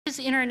It's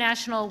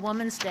International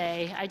Women's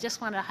Day. I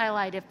just want to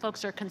highlight, if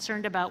folks are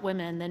concerned about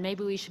women, then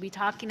maybe we should be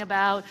talking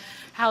about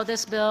how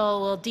this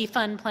bill will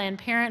defund Planned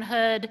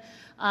Parenthood,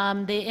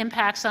 the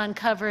impacts on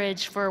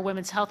coverage for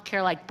women's health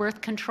care like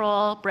birth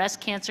control, breast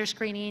cancer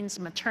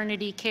screenings,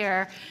 maternity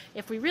care.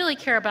 If we really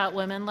care about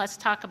women, let's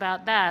talk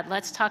about that.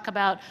 Let's talk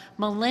about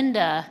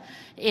Melinda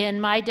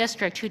in my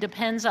district, who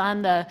depends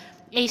on the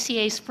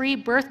ACA's free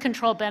birth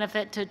control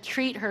benefit to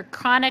treat her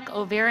chronic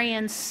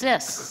ovarian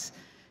cysts.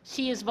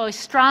 She has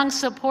voiced strong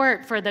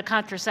support for the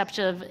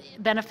contraceptive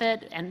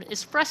benefit and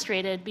is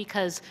frustrated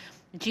because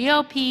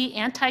GOP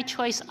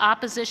anti-choice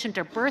opposition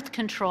to birth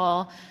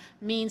control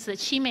means that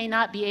she may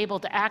not be able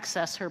to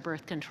access her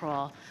birth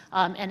control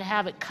and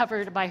have it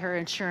covered by her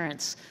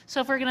insurance. So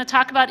if we're going to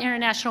talk about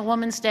International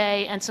Women's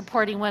Day and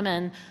supporting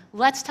women,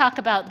 let's talk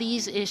about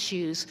these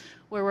issues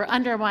where we're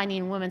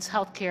undermining women's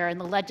health care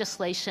and the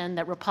legislation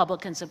that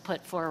Republicans have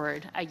put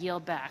forward. I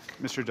yield back.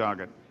 Mr.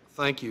 Doggett.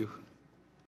 Thank you.